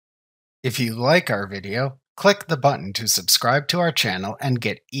If you like our video, click the button to subscribe to our channel and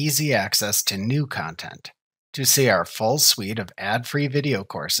get easy access to new content. To see our full suite of ad-free video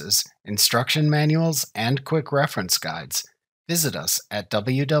courses, instruction manuals, and quick reference guides, visit us at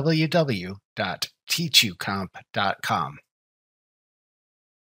www.teachucomp.com.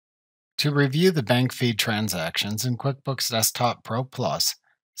 To review the bank feed transactions in QuickBooks Desktop Pro Plus,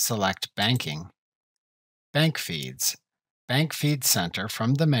 select Banking, Bank Feeds, Bank Feed Center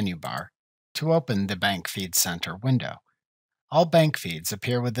from the menu bar to open the Bank Feed Center window. All bank feeds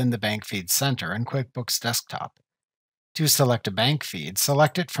appear within the Bank Feed Center in QuickBooks Desktop. To select a bank feed,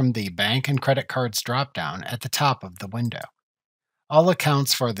 select it from the Bank and Credit Cards dropdown at the top of the window. All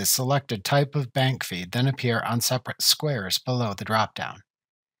accounts for the selected type of bank feed then appear on separate squares below the dropdown.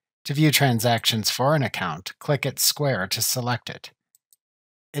 To view transactions for an account, click its square to select it.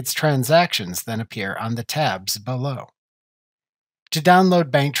 Its transactions then appear on the tabs below. To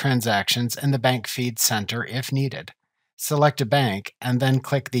download bank transactions in the Bank Feed Center if needed, select a bank and then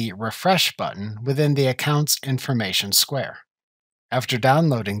click the Refresh button within the Accounts Information square. After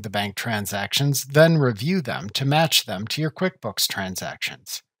downloading the bank transactions, then review them to match them to your QuickBooks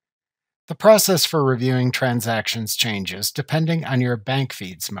transactions. The process for reviewing transactions changes depending on your bank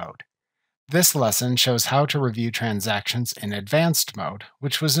feeds mode. This lesson shows how to review transactions in Advanced mode,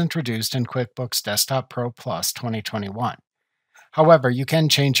 which was introduced in QuickBooks Desktop Pro Plus 2021. However, you can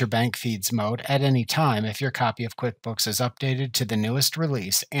change your bank feeds mode at any time if your copy of QuickBooks is updated to the newest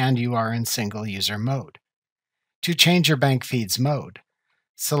release and you are in single user mode. To change your bank feeds mode,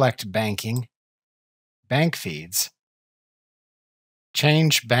 select Banking, Bank Feeds,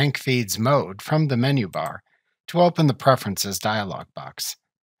 change Bank Feeds Mode from the menu bar to open the Preferences dialog box.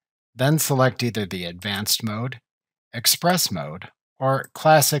 Then select either the Advanced Mode, Express Mode, or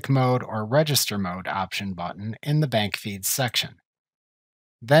Classic Mode or Register Mode option button in the Bank Feeds section.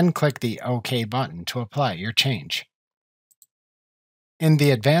 Then click the OK button to apply your change. In the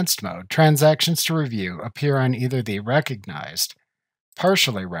Advanced mode, transactions to review appear on either the Recognized,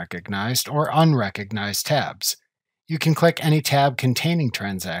 Partially Recognized, or Unrecognized tabs. You can click any tab containing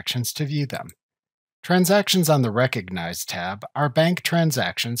transactions to view them. Transactions on the Recognized tab are bank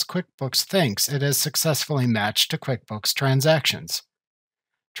transactions QuickBooks thinks it has successfully matched to QuickBooks transactions.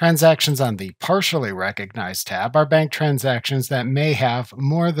 Transactions on the Partially Recognized tab are bank transactions that may have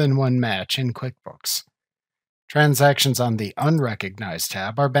more than one match in QuickBooks. Transactions on the Unrecognized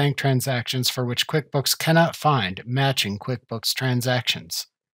tab are bank transactions for which QuickBooks cannot find matching QuickBooks transactions.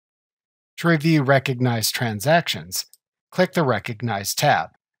 To review recognized transactions, click the Recognized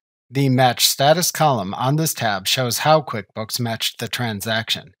tab. The Match Status column on this tab shows how QuickBooks matched the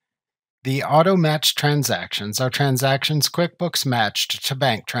transaction. The auto-matched transactions are transactions QuickBooks matched to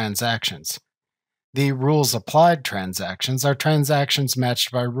bank transactions. The Rules Applied transactions are transactions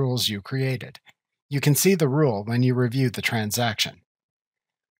matched by rules you created. You can see the rule when you review the transaction.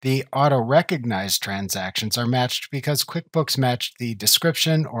 The auto-recognized transactions are matched because QuickBooks matched the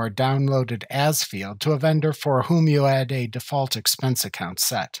description or downloaded as field to a vendor for whom you had a default expense account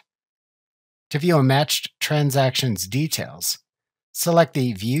set. To view a matched transaction's details, select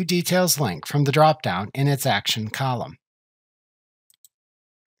the View Details link from the dropdown in its Action column.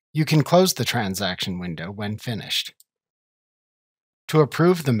 You can close the transaction window when finished. To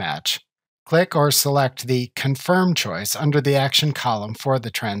approve the match, click or select the Confirm choice under the Action column for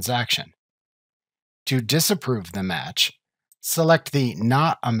the transaction. To disapprove the match, select the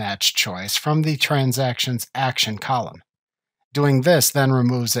Not a Match choice from the Transaction's Action column. Doing this then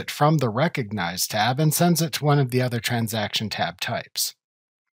removes it from the Recognized tab and sends it to one of the other transaction tab types.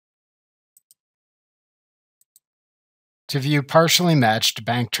 To view partially matched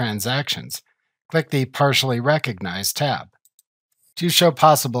bank transactions, click the Partially Recognized tab. To show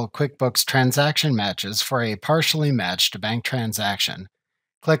possible QuickBooks transaction matches for a partially matched bank transaction,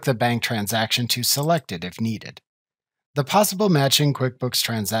 click the bank transaction to select it if needed. The possible matching QuickBooks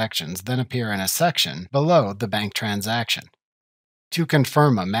transactions then appear in a section below the bank transaction. To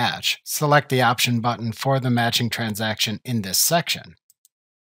confirm a match, select the option button for the matching transaction in this section,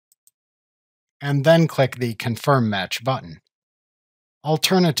 and then click the Confirm Match button.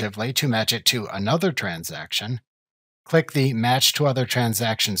 Alternatively, to match it to another transaction, click the Match to Other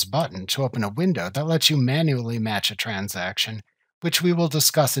Transactions button to open a window that lets you manually match a transaction, which we will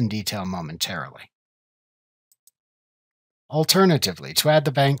discuss in detail momentarily. Alternatively, to add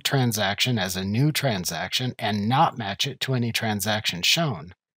the bank transaction as a new transaction and not match it to any transaction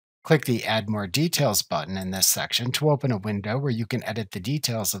shown, click the Add More Details button in this section to open a window where you can edit the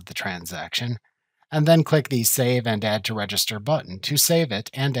details of the transaction, and then click the Save and Add to Register button to save it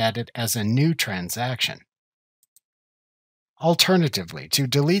and add it as a new transaction. Alternatively, to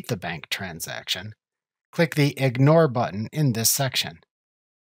delete the bank transaction, click the Ignore button in this section.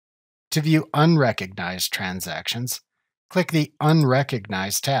 To view unrecognized transactions, click the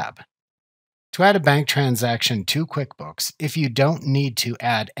Unrecognized tab. To add a bank transaction to QuickBooks, if you don't need to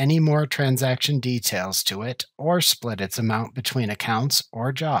add any more transaction details to it or split its amount between accounts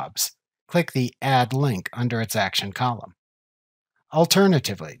or jobs, click the Add link under its action column.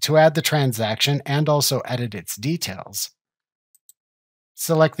 Alternatively, to add the transaction and also edit its details,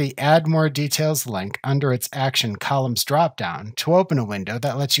 select the Add More Details link under its Action Columns dropdown to open a window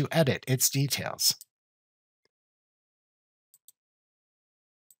that lets you edit its details.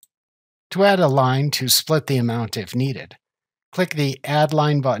 To add a line to split the amount if needed, click the Add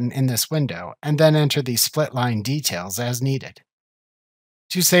Line button in this window and then enter the split line details as needed.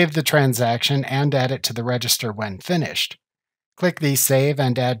 To save the transaction and add it to the register when finished, click the Save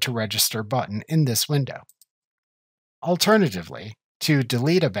and Add to Register button in this window. Alternatively, to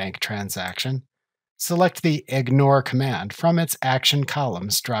delete a bank transaction, select the Ignore command from its Action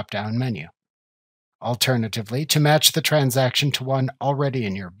Columns drop-down menu. Alternatively, to match the transaction to one already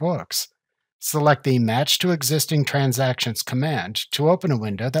in your books, select the Match to Existing Transactions command to open a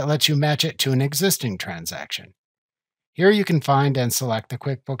window that lets you match it to an existing transaction. Here you can find and select the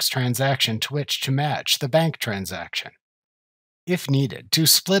QuickBooks transaction to which to match the bank transaction. If needed, to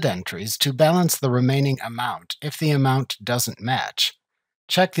split entries to balance the remaining amount if the amount doesn't match,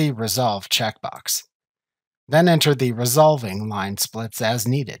 check the Resolve checkbox. Then enter the resolving line splits as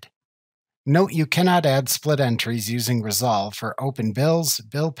needed. Note you cannot add split entries using Resolve for open bills,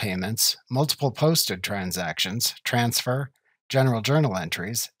 bill payments, multiple posted transactions, transfer, general journal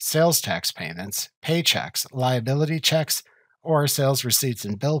entries, sales tax payments, paychecks, liability checks, or sales receipts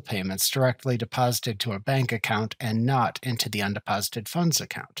and bill payments directly deposited to a bank account and not into the undeposited funds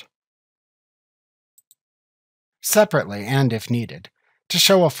account. Separately, and if needed, to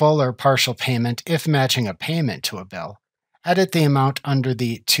show a full or partial payment if matching a payment to a bill, edit the amount under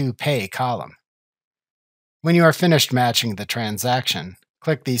the To Pay column. When you are finished matching the transaction,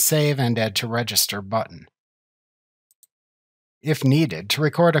 click the Save and Add to Register button. If needed, to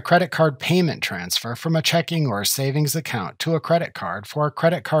record a credit card payment transfer from a checking or savings account to a credit card for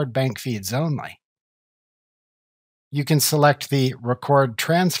credit card bank feeds only, you can select the Record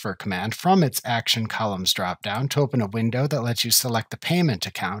Transfer command from its Action Columns dropdown to open a window that lets you select the payment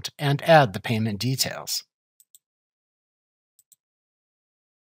account and add the payment details.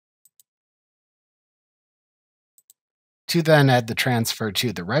 To then add the transfer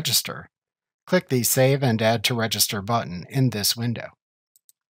to the register, click the Save and Add to Register button in this window.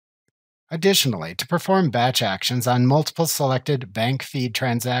 Additionally, to perform batch actions on multiple selected bank feed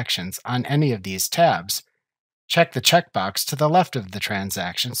transactions on any of these tabs, check the checkbox to the left of the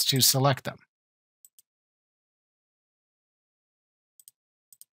transactions to select them.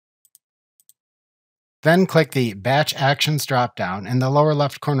 Then click the Batch Actions dropdown in the lower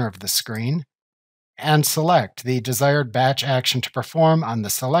left corner of the screen and select the desired batch action to perform on the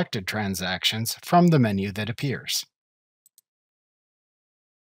selected transactions from the menu that appears.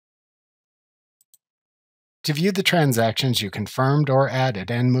 To view the transactions you confirmed or added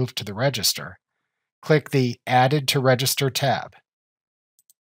and moved to the register, click the Added to Register tab.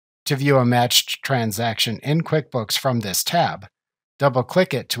 To view a matched transaction in QuickBooks from this tab,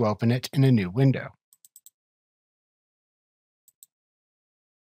 double-click it to open it in a new window.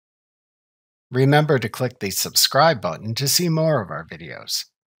 Remember to click the subscribe button to see more of our videos.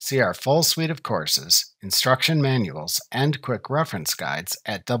 See our full suite of courses, instruction manuals, and quick reference guides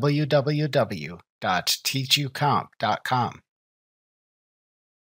at www.teachucomp.com.